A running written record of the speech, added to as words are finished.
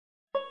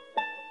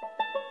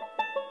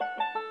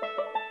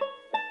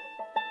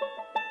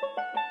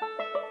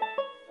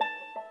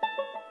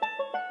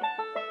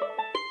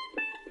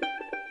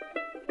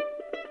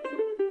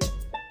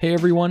Hey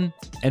everyone,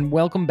 and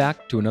welcome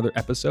back to another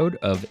episode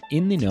of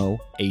In the Know,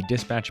 a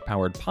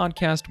dispatch-powered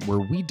podcast where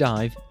we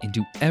dive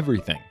into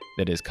everything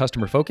that is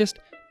customer-focused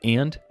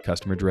and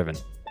customer-driven.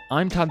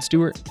 I'm Todd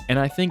Stewart, and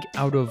I think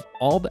out of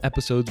all the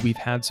episodes we've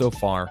had so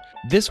far,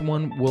 this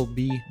one will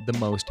be the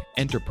most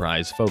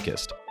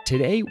enterprise-focused.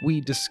 Today,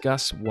 we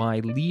discuss why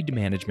lead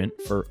management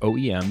for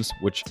OEMs,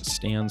 which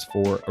stands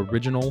for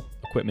Original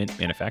Equipment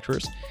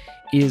Manufacturers,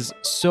 is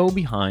so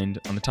behind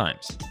on the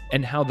times,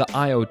 and how the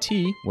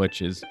IoT,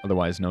 which is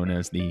otherwise known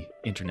as the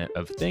Internet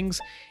of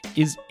Things,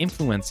 is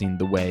influencing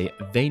the way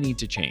they need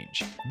to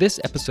change.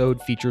 This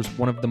episode features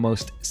one of the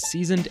most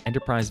seasoned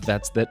enterprise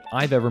vets that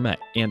I've ever met,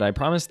 and I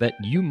promise that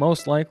you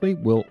most likely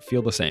will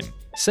feel the same.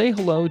 Say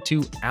hello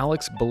to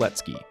Alex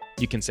Beletsky.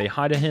 You can say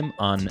hi to him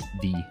on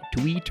the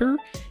Twitter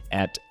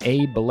at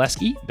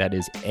abelesky, that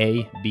is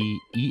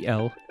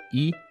ABELETSKY,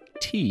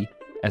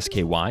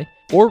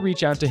 or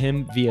reach out to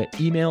him via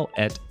email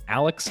at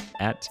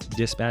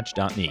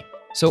alex@dispatch.me.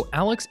 So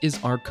Alex is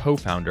our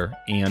co-founder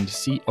and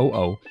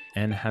COO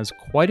and has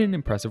quite an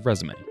impressive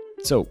resume.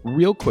 So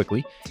real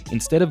quickly,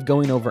 instead of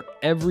going over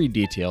every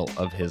detail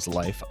of his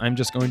life, I'm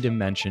just going to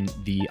mention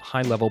the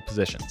high-level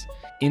positions.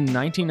 In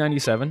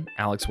 1997,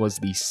 Alex was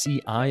the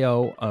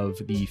CIO of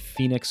the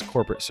Phoenix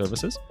Corporate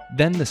Services,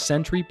 then the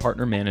Sentry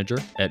Partner Manager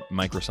at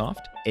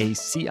Microsoft, a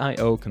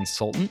CIO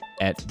consultant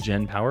at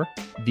GenPower,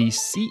 the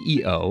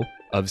CEO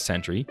of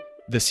Sentry,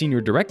 the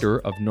Senior Director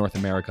of North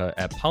America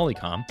at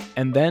Polycom,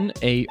 and then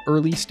an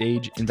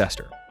early-stage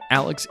investor.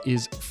 Alex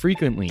is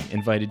frequently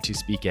invited to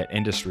speak at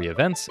industry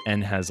events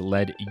and has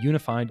led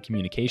unified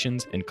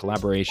communications and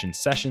collaboration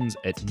sessions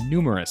at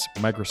numerous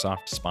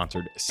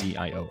Microsoft-sponsored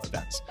CIO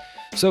events.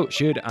 So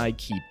should I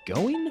keep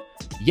going?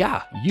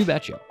 Yeah, you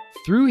betcha.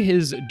 Through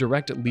his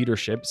direct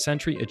leadership,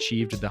 Sentry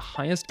achieved the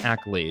highest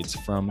accolades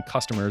from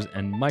customers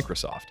and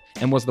Microsoft,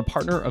 and was the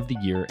Partner of the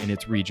Year in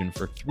its region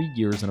for 3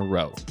 years in a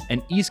row,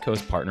 and East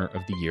Coast Partner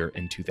of the Year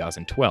in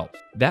 2012.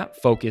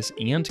 That focus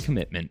and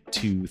commitment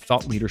to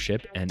thought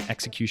leadership and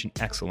execution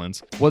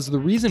excellence was the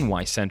reason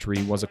why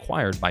Sentry was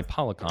acquired by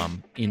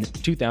Polycom in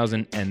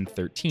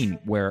 2013,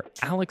 where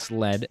Alex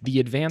led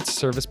the Advanced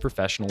Service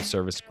Professional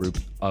Service Group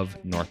of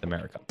North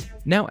America.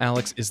 Now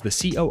Alex is the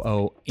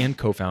COO and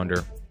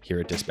co-founder here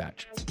at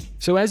Dispatch.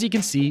 So as you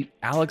can see,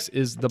 Alex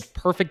is the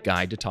perfect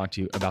guy to talk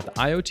to you about the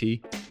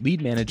IoT,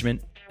 lead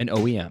management, and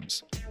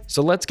OEMs.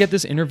 So let's get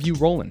this interview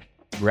rolling.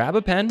 Grab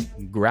a pen,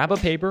 grab a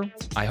paper.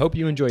 I hope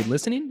you enjoyed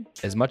listening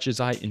as much as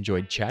I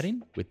enjoyed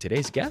chatting with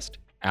today's guest,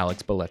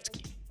 Alex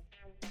Beletsky.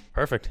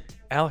 Perfect.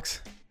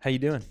 Alex, how you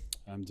doing?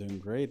 I'm doing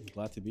great.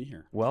 Glad to be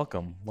here.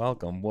 Welcome. Well,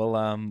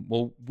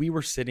 we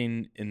were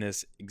sitting in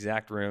this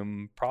exact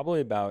room probably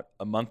about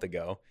a month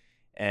ago,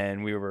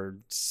 and we were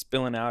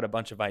spilling out a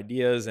bunch of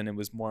ideas, and it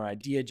was more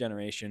idea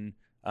generation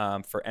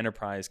for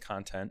enterprise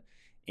content.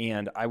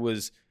 And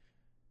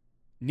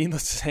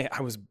needless to say,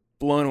 I was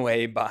blown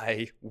away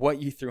by what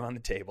you threw on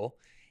the table.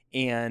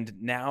 And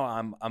now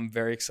I'm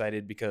very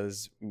excited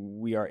because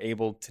we are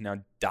able to now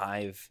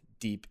dive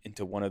deep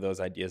into one of those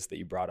ideas that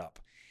you brought up.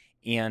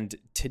 And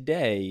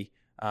today,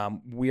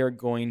 we are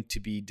going to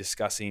be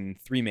discussing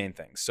three main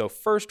things. So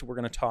first, we're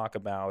going to talk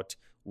about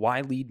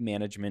why lead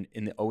management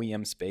in the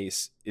OEM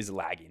space is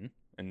lagging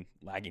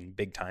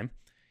big time.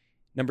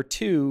 Number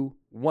two,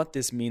 what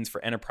this means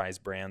for enterprise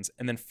brands.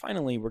 And then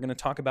finally, we're going to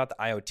talk about the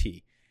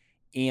IoT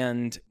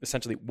and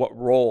essentially what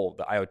role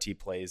the IoT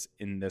plays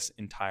in this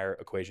entire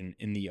equation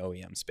in the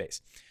OEM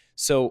space.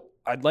 So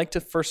I'd like to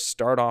first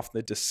start off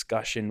the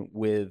discussion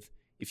with,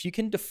 if you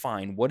can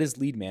define what is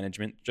lead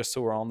management, just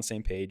so we're all on the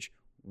same page,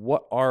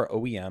 what are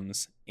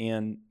OEMs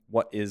and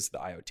what is the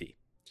IoT?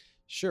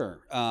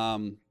 Sure.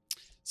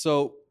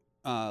 So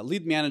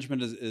lead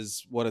management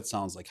is what it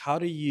sounds like. How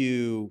do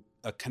you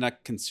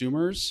connect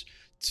consumers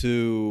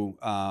to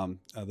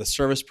the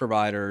service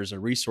providers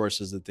or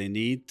resources that they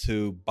need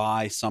to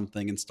buy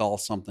something, install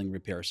something,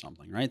 repair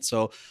something, right?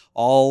 So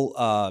all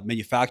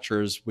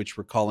manufacturers, which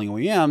we're calling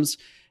OEMs,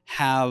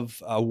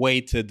 have a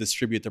way to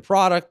distribute the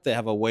product. They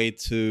have a way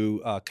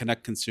to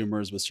connect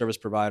consumers with service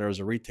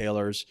providers or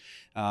retailers,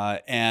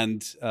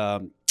 and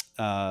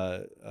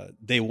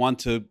they want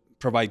to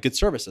provide good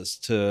services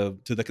to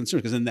the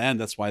consumer, because in the end,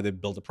 that's why they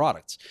build the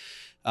products.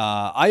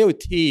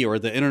 IoT, or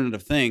the Internet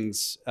of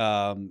Things,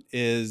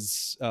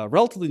 is a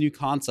relatively new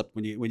concept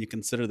when you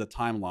consider the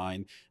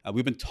timeline.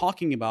 We've been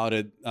talking about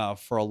it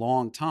for a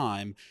long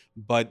time,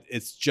 but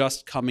it's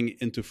just coming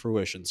into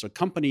fruition. So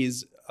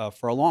companies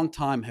for a long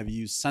time have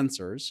used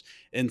sensors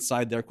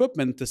inside their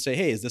equipment to say,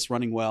 hey, is this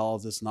running well?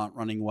 Is this not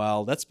running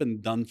well? That's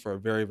been done for a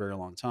very, very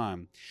long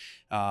time.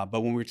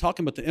 But when we're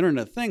talking about the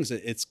Internet of Things,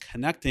 it's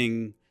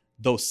connecting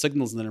those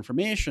signals and that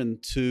information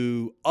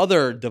to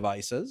other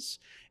devices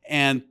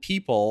and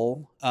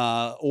people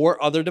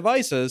or other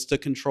devices to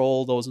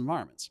control those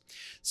environments.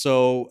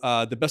 So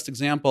the best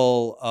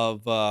example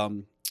of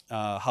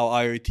how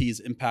IoT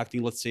is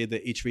impacting, let's say, the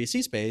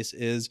HVAC space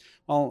is,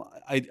 well,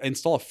 I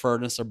install a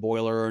furnace or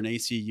boiler or an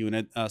AC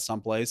unit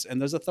someplace,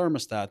 and there's a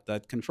thermostat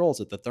that controls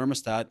it. The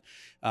thermostat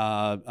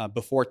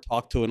before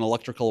talked to an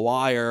electrical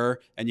wire,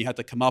 and you had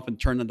to come up and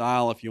turn the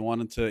dial if you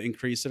wanted to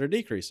increase it or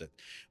decrease it.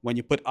 When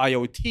you put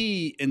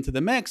IoT into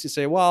the mix, you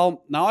say,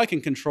 well, now I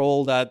can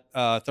control that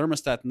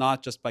thermostat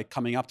not just by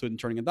coming up to it and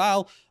turning a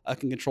dial, I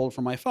can control it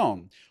from my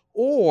phone.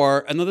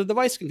 Or another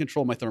device can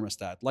control my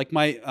thermostat, like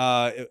my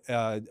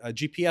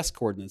GPS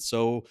coordinates.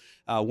 So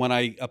when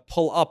I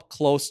pull up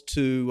close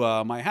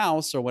to my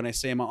house, or when I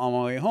say I'm on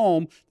my way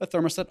home, the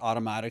thermostat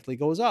automatically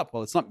goes up.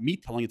 Well, it's not me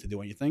telling it to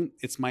do anything.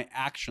 It's my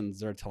actions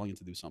that are telling it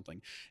to do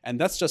something. And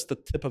that's just the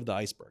tip of the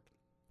iceberg.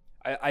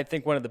 I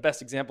think one of the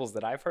best examples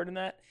that I've heard in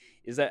that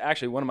is that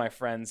actually one of my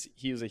friends,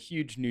 he was a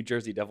huge New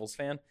Jersey Devils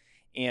fan,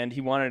 and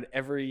he wanted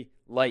every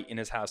light in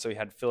his house. So he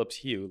had Philips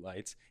Hue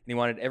lights, and he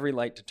wanted every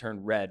light to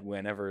turn red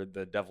whenever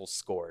the Devils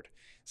scored.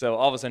 So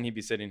all of a sudden he'd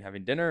be sitting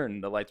having dinner,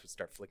 and the lights would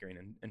start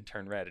flickering and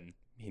turn red, and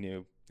he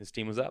knew his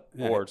team was up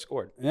or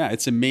scored. Yeah,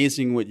 it's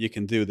amazing what you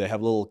can do. They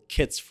have little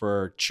kits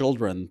for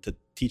children to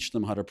teach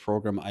them how to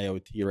program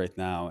IoT right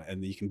now,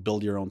 and you can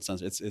build your own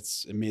sensor.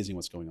 It's amazing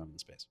what's going on in the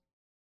space.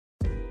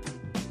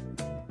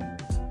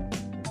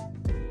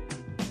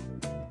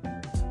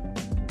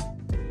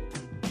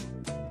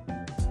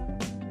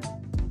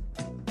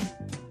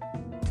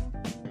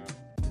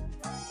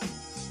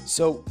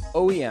 So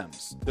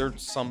OEMs, they're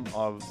some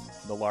of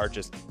the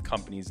largest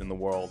companies in the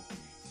world.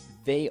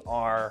 They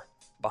are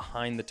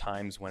behind the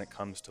times when it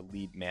comes to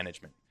lead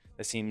management.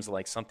 That seems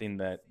like something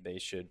that they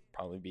should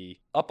probably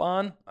be up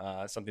on,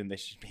 something they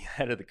should be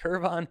ahead of the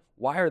curve on.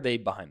 Why are they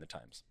behind the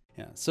times?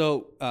 Yeah.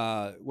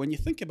 So when you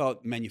think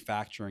about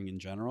manufacturing in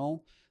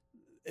general,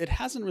 it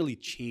hasn't really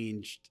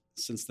changed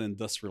since the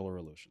Industrial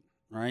Revolution,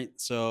 right?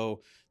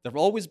 So there have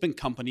always been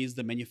companies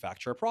that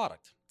manufacture a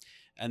product.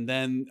 And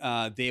then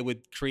they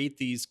would create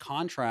these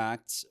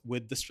contracts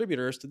with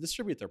distributors to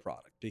distribute their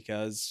product,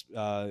 because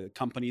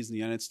companies in the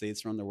United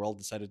States around the world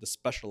decided to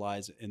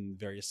specialize in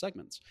various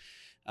segments.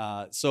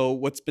 So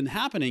what's been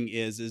happening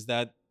is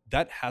that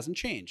hasn't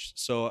changed.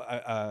 So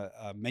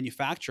a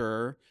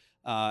manufacturer,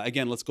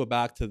 again, let's go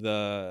back to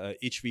the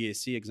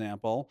HVAC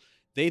example.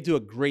 They do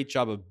a great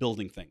job of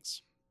building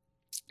things.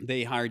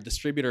 They hire a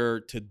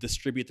distributor to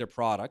distribute their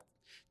product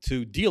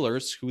to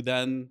dealers who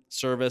then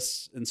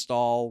service,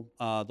 install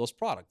those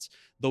products.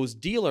 Those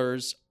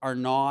dealers are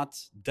not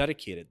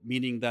dedicated,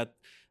 meaning that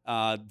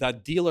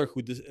that dealer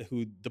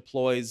who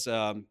deploys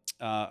a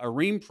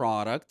Rheem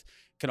product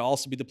can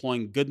also be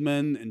deploying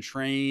Goodman and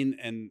Trane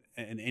and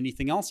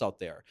anything else out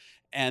there.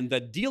 And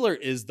that dealer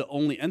is the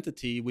only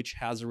entity which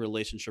has a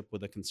relationship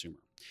with the consumer.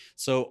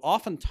 So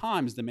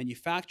oftentimes the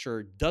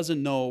manufacturer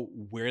doesn't know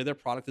where their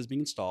product is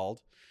being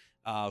installed,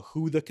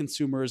 who the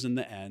consumer is in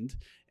the end,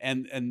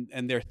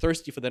 and they're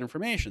thirsty for that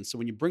information. So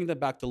when you bring that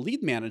back to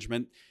lead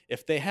management,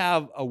 if they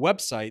have a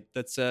website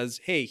that says,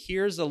 hey,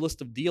 here's a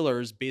list of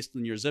dealers based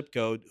on your zip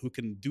code who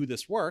can do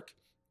this work,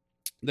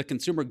 the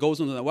consumer goes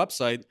onto the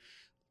website,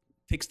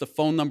 takes the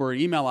phone number or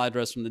email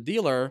address from the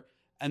dealer,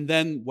 and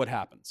then what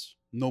happens?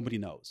 Nobody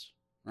knows,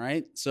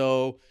 right?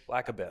 So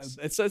Black abyss.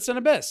 It's an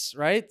abyss,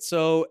 right?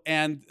 So,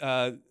 and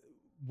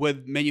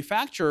with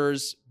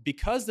manufacturers,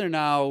 because they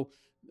now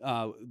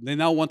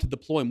want to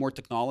deploy more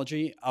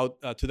technology out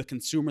to the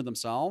consumer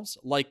themselves,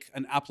 like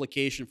an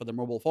application for their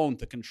mobile phone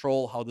to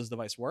control how this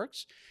device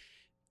works.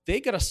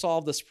 They got to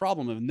solve this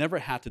problem. They've never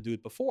had to do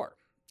it before,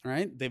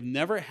 right? They've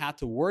never had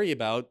to worry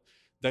about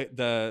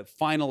the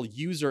final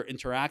user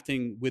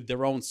interacting with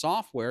their own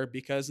software,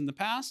 because in the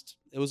past,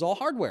 it was all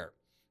hardware.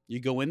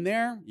 You go in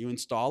there, you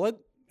install it,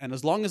 and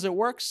as long as it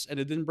works and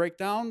it didn't break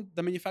down,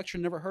 the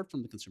manufacturer never heard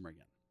from the consumer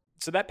again.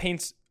 So that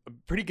paints a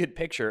pretty good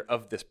picture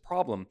of this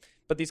problem.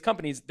 But these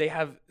companies, they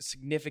have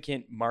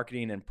significant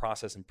marketing and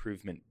process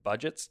improvement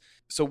budgets.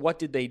 So what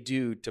did they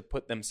do to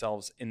put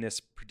themselves in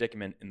this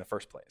predicament in the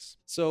first place?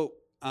 So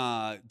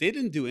they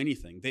didn't do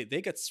anything.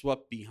 They got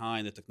swept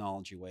behind the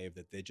technology wave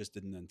that they just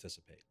didn't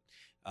anticipate.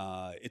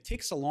 It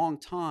takes a long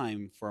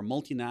time for a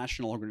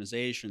multinational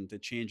organization to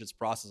change its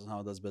process and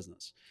how it does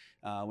business.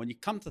 When you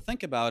come to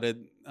think about it,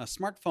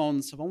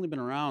 smartphones have only been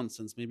around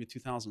since maybe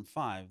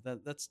 2005.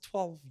 That's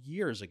 12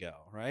 years ago,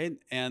 right?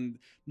 And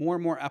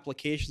more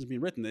applications have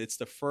been written. It's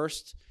the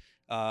first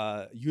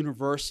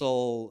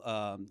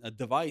universal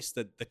device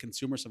that the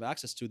consumers have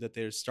access to that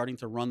they're starting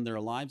to run their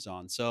lives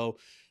on. So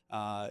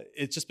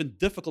it's just been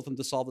difficult for them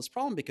to solve this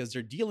problem because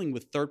they're dealing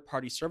with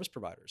third-party service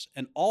providers.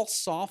 And all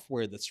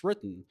software that's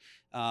written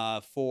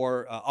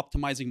for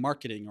optimizing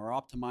marketing or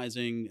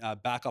optimizing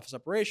back office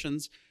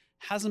operations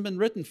hasn't been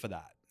written for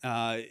that.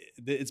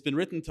 It's been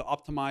written to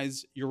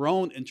optimize your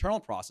own internal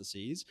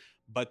processes,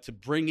 but to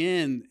bring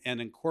in and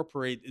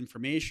incorporate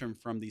information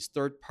from these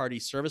third-party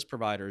service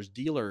providers,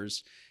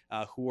 dealers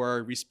who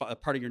are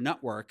part of your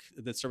network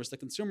that service the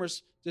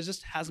consumers, there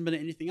just hasn't been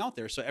anything out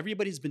there. So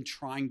everybody's been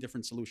trying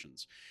different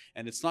solutions.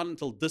 And it's not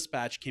until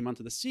Dispatch came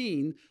onto the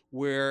scene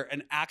where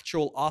an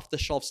actual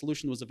off-the-shelf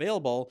solution was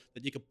available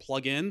that you could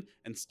plug in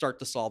and start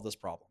to solve this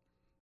problem.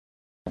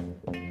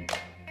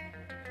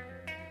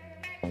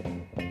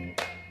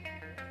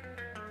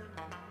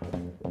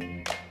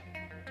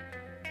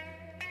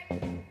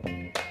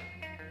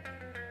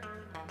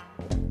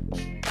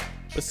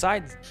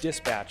 Besides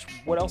dispatch,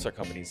 what else are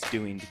companies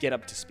doing to get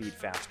up to speed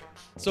faster?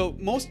 So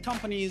most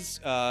companies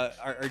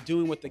are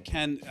doing what they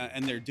can,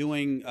 and they're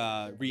doing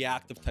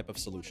reactive type of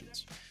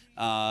solutions.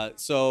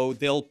 So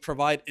they'll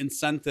provide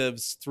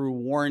incentives through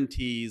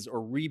warranties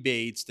or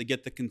rebates to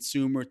get the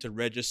consumer to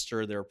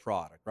register their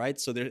product, right?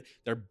 So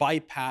they're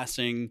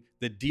bypassing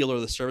the dealer or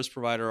the service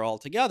provider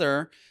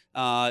altogether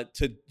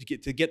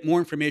to get more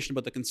information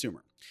about the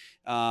consumer.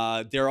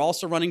 They're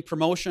also running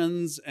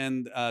promotions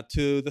and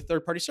to the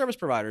third-party service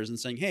providers and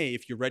saying, "Hey,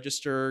 if you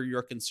register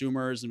your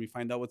consumers and we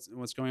find out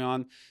what's going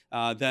on,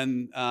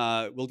 then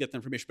we'll get the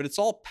information." But it's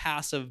all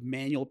passive,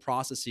 manual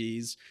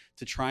processes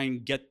to try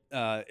and get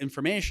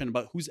information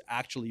about who's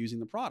actually using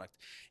the product.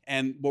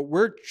 And what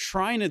we're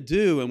trying to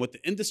do, and what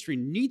the industry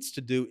needs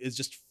to do, is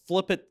just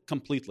flip it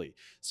completely.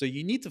 So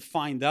you need to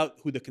find out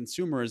who the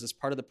consumer is as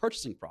part of the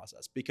purchasing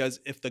process. Because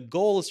if the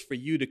goal is for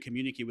you to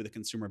communicate with the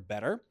consumer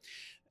better,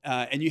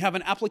 and you have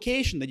an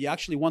application that you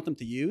actually want them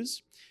to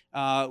use,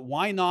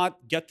 why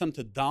not get them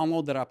to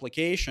download that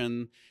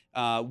application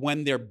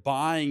when they're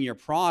buying your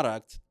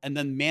product, and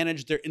then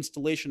manage their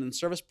installation and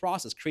service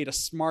process, create a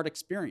smart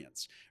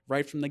experience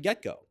right from the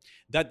get-go.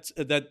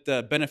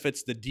 That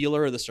benefits the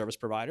dealer or the service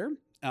provider,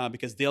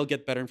 because they'll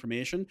get better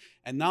information.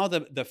 And now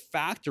the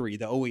factory,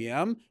 the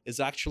OEM, is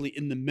actually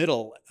in the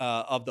middle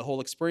of the whole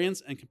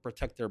experience and can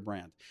protect their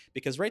brand.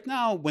 Because right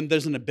now, when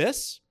there's an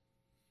abyss,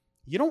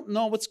 you don't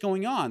know what's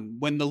going on.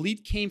 When the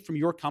lead came from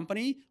your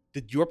company,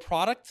 did your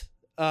product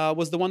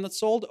was the one that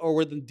sold, or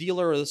were the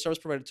dealer or the service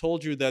provider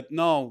told you that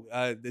no,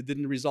 it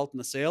didn't result in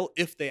a sale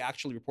if they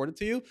actually reported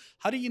to you?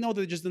 How do you know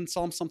that they just didn't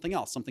sell them something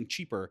else, something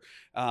cheaper,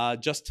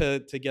 just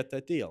to get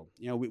that deal?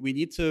 We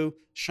need to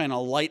shine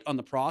a light on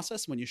the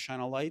process. When you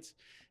shine a light,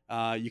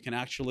 you can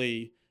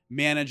actually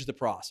manage the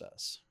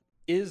process.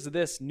 Is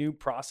this new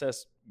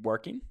process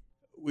working?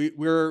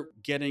 We're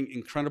getting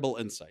incredible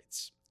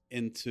insights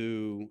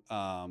into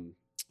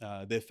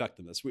the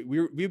effectiveness.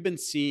 We've been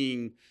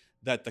seeing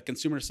that the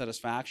consumer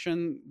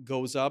satisfaction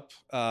goes up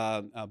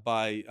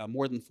by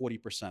more than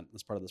 40%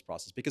 as part of this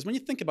process. Because when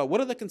you think about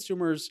what are the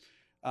consumers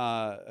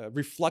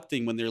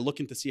reflecting when they're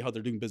looking to see how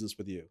they're doing business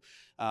with you,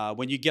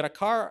 when you get a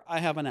car, I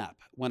have an app.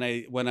 When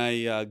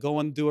I go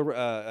and do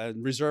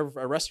reserve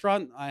a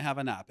restaurant, I have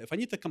an app. If I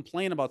need to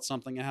complain about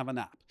something, I have an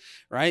app,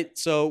 right?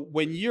 So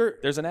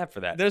there's an app for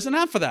that. There's an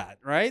app for that,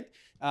 right?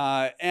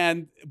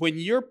 And when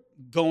you're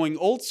going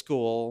old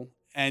school,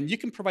 and you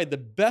can provide the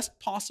best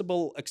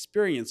possible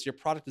experience, your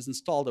product is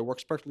installed, it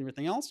works perfectly,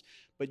 everything else,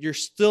 but you're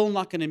still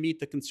not going to meet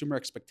the consumer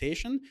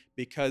expectation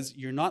because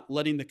you're not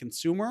letting the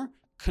consumer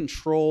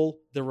control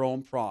their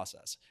own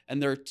process.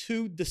 And there are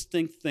two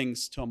distinct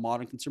things to a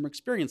modern consumer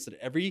experience that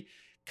every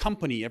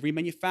company, every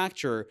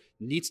manufacturer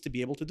needs to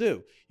be able to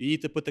do. You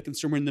need to put the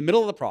consumer in the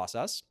middle of the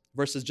process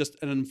versus just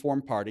an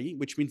informed party,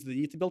 which means they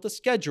need to be able to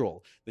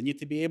schedule, they need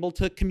to be able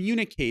to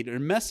communicate or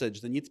message,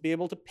 they need to be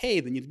able to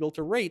pay, they need to be able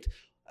to rate,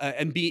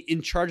 and be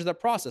in charge of that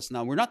process.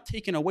 Now, we're not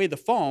taking away the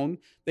phone.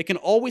 They can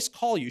always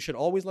call you. You should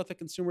always let the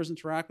consumers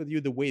interact with you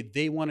the way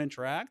they want to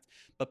interact.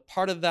 But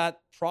part of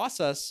that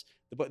process,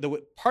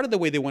 part of the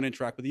way they want to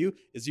interact with you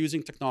is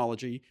using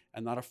technology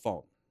and not a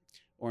phone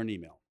or an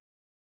email.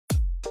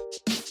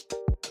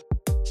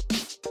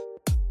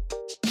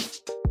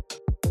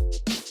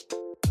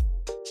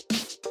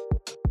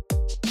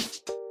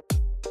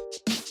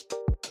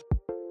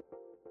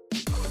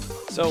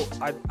 So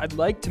I'd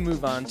like to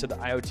move on to the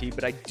IoT,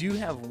 but I do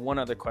have one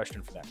other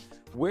question for that.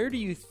 Where do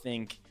you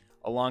think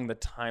along the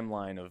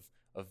timeline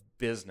of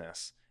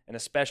business, and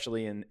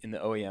especially in the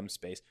OEM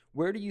space,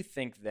 where do you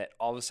think that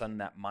all of a sudden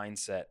that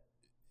mindset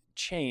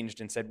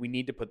changed and said we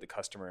need to put the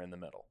customer in the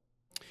middle?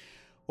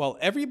 Well,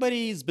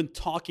 everybody's been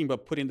talking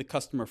about putting the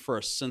customer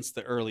first since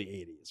the early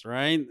 80s,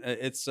 right?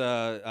 It's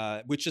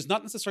which is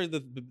not necessarily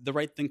the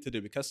right thing to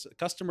do because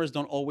customers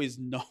don't always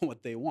know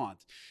what they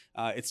want.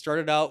 It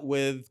started out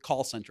with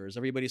call centers.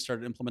 Everybody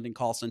started implementing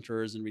call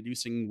centers and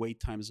reducing wait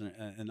times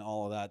and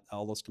all of that,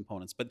 all those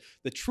components. But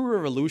the true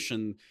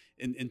revolution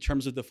in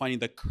terms of defining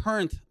the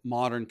current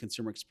modern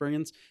consumer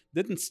experience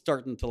didn't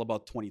start until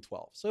about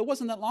 2012. So it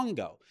wasn't that long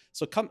ago.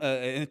 So and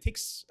it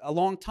takes a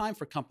long time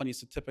for companies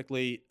to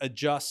typically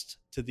adjust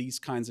to these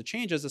kinds of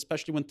changes,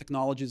 especially when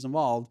technology is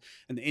involved.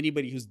 And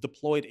anybody who's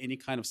deployed any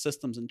kind of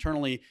systems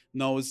internally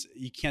knows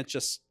you can't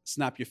just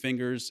snap your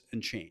fingers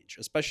and change,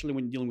 especially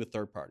when dealing with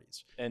third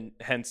parties. And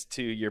hence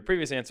to your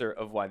previous answer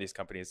of why these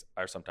companies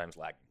are sometimes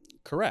lagging.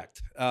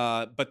 Correct.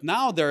 But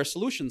now there are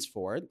solutions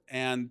for it.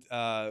 And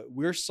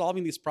we're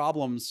solving these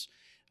problems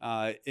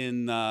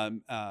in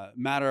a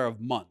matter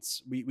of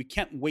months. We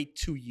can't wait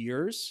 2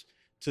 years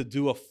to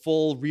do a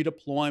full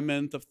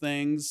redeployment of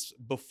things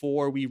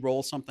before we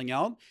roll something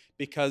out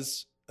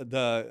because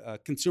the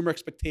consumer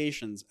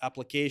expectations,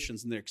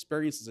 applications, and their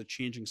experiences are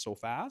changing so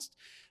fast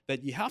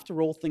that you have to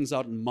roll things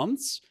out in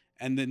months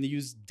and then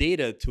use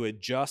data to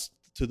adjust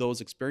to those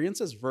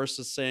experiences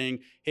versus saying,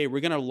 hey, we're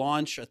going to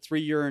launch a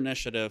 3-year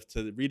initiative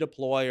to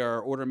redeploy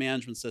our order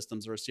management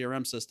systems or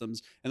CRM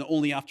systems, and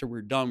only after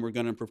we're done, we're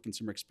going to improve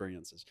consumer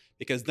experiences.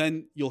 Because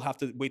then you'll have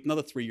to wait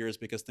another 3 years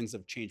because things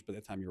have changed by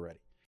the time you're ready.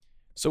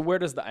 So where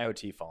does the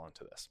IoT fall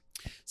into this?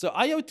 So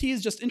IoT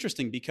is just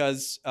interesting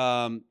because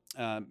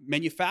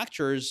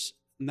manufacturers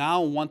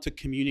now want to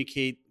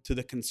communicate to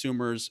the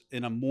consumers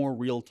in a more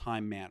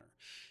real-time manner.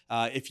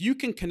 If you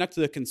can connect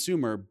to the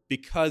consumer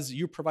because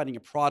you're providing a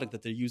product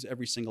that they use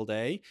every single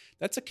day,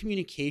 that's a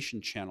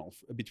communication channel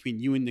between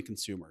you and the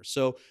consumer.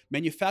 So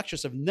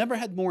manufacturers have never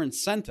had more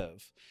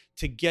incentive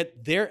to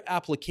get their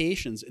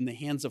applications in the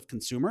hands of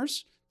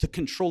consumers to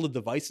control the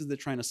devices they're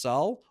trying to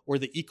sell or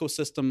the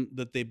ecosystem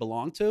that they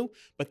belong to,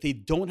 but they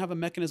don't have a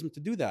mechanism to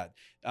do that.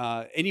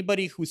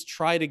 Anybody who's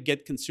tried to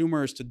get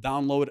consumers to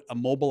download a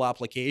mobile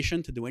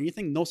application to do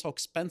anything knows how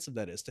expensive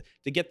that is.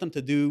 To get them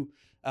to do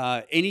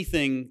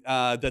anything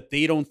that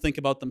they don't think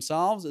about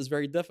themselves is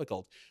very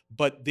difficult.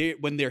 But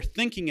when they're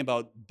thinking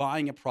about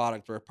buying a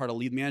product or a part of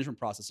lead management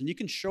process, and you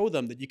can show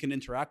them that you can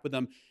interact with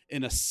them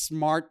in a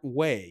smart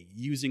way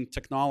using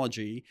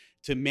technology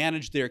to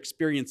manage their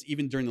experience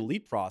even during the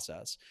lead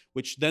process,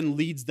 which then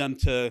leads them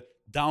to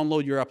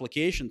download your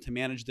application to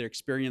manage their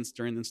experience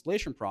during the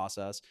installation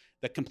process,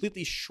 that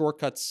completely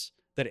shortcuts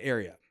that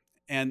area.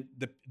 And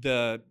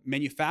the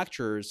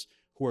manufacturers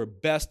who are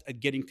best at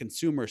getting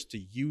consumers to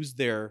use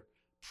their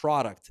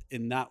product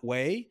in that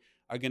way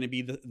are going to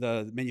be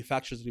the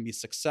manufacturers are going to be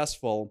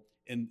successful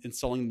in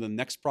selling the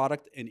next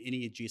product and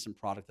any adjacent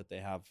product that they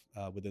have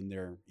within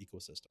their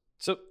ecosystem.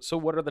 So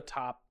what are the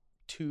top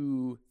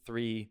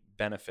 2-3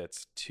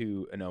 benefits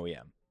to an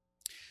OEM?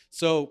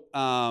 So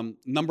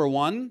number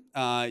one,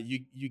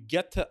 you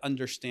get to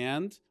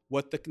understand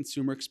what the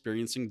consumer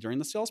experiencing during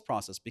the sales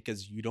process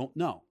because you don't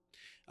know.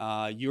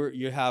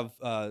 You have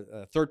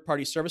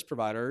third-party service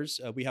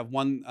providers. We have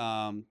one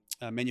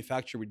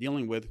manufacturer we're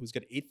dealing with who's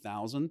got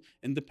 8,000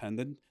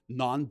 independent,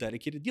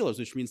 non-dedicated dealers,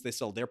 which means they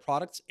sell their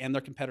products and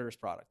their competitors'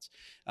 products.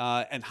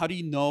 And how do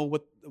you know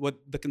what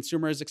the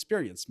consumer has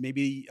experienced?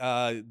 Maybe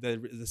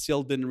the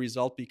sale didn't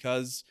result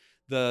because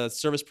the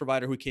service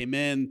provider who came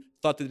in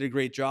thought they did a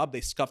great job. They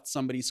scuffed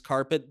somebody's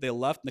carpet, they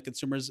left, and the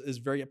consumer is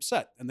very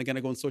upset, and they're going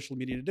to go on social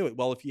media to do it.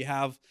 Well, if you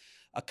have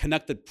a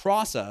connected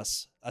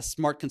process, a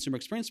smart consumer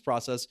experience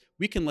process,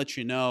 we can let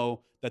you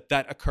know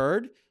that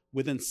occurred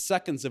within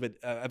seconds of it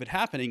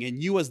happening,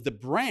 and you as the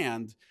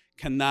brand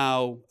can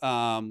now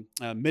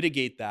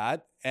mitigate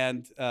that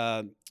and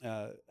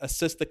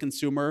assist the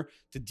consumer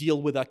to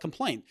deal with that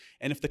complaint.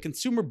 And if the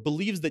consumer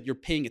believes that you're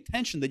paying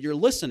attention, that you're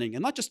listening,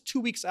 and not just 2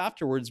 weeks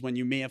afterwards when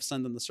you may have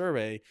sent them the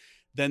survey,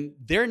 then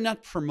their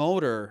net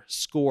promoter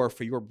score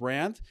for your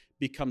brand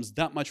becomes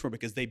that much more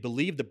because they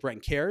believe the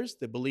brand cares.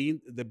 They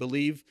believe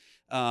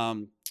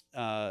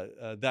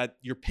that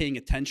you're paying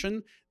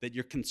attention, that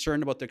you're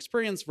concerned about the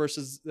experience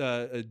versus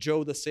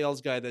Joe, the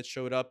sales guy that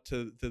showed up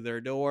to their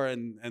door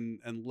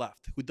and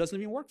left, who doesn't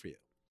even work for you.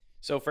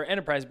 So for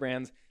enterprise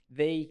brands,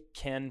 they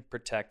can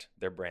protect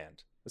their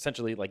brand,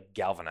 essentially like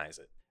galvanize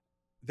it.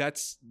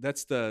 That's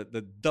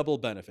the double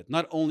benefit.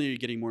 Not only are you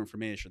getting more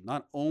information,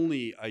 not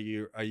only are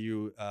you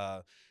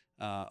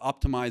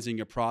optimizing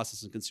your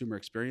process and consumer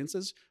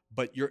experiences,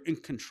 but you're in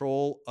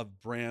control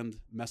of brand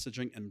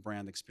messaging and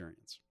brand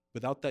experience.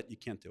 Without that, you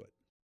can't do it.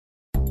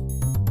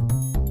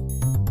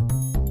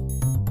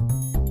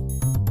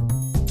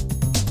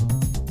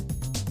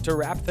 To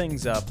wrap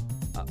things up,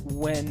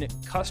 when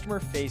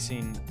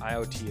customer-facing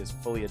IoT is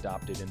fully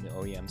adopted in the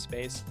OEM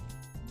space,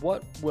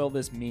 what will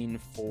this mean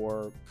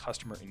for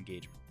customer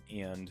engagement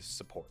and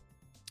support?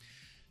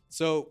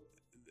 So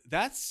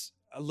that's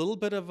a little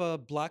bit of a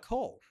black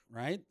hole,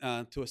 right?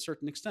 To a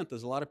certain extent,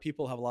 there's a lot of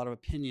people have a lot of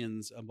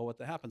opinions about what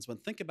that happens.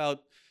 But think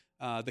about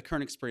the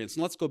current experience.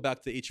 And let's go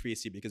back to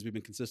HVAC because we've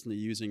been consistently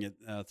using it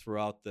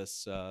throughout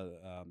this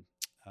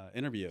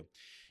interview.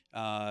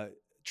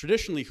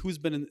 Traditionally, who's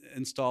been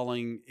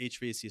installing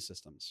HVAC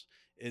systems?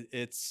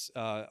 It's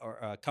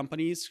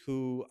companies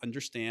who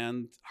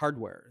understand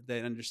hardware.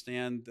 They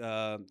understand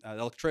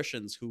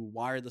electricians who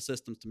wire the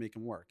systems to make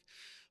them work.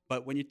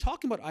 But when you're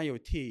talking about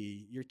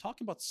IoT, you're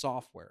talking about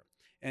software.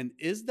 And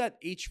is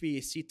that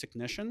HVAC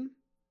technician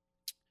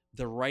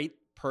the right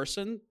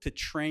person to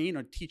train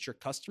or teach your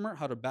customer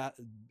how to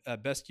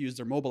best use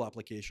their mobile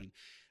application?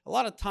 A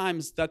lot of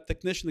times that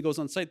technician that goes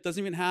on site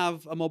doesn't even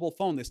have a mobile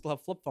phone. They still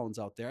have flip phones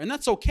out there. And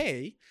that's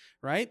okay,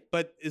 right?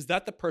 But is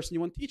that the person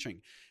you want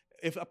teaching?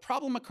 If a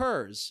problem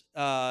occurs,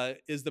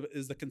 is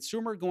the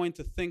consumer going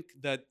to think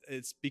that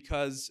it's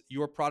because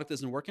your product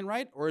isn't working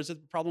right? Or is it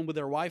a problem with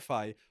their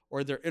Wi-Fi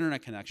or their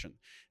internet connection,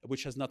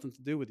 which has nothing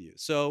to do with you?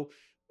 So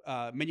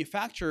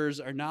manufacturers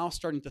are now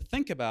starting to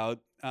think about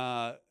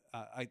a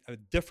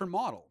different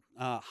model.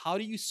 How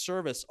do you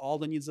service all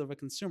the needs of a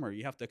consumer?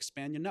 You have to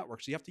expand your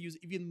network. So you have to use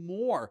even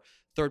more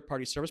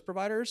third-party service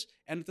providers.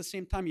 And at the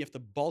same time, you have to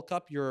bulk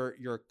up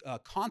your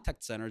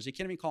contact centers. You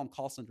can't even call them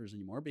call centers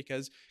anymore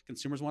because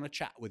consumers want to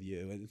chat with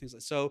you and things like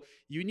that. So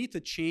you need to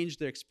change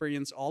their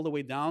experience all the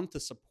way down to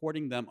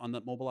supporting them on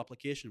that mobile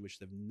application, which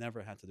they've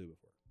never had to do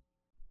before.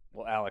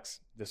 Well,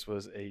 Alex, this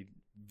was a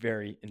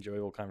very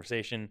enjoyable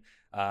conversation.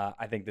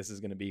 I think this is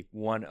going to be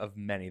one of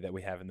many that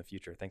we have in the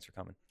future. Thanks for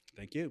coming.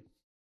 Thank you.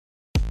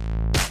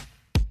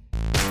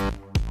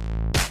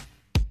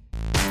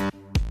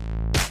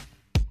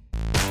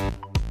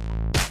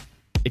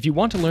 If you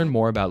want to learn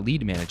more about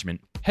lead management,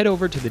 head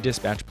over to the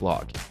Dispatch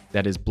blog.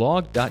 That is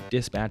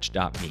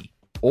blog.dispatch.me.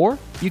 Or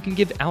you can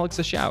give Alex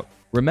a shout.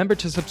 Remember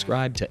to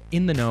subscribe to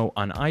In the Know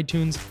on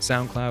iTunes,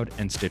 SoundCloud,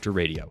 and Stitcher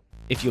Radio.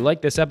 If you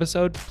like this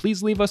episode,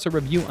 please leave us a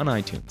review on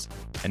iTunes.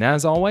 And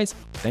as always,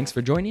 thanks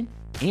for joining,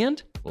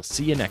 and we'll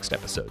see you next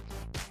episode.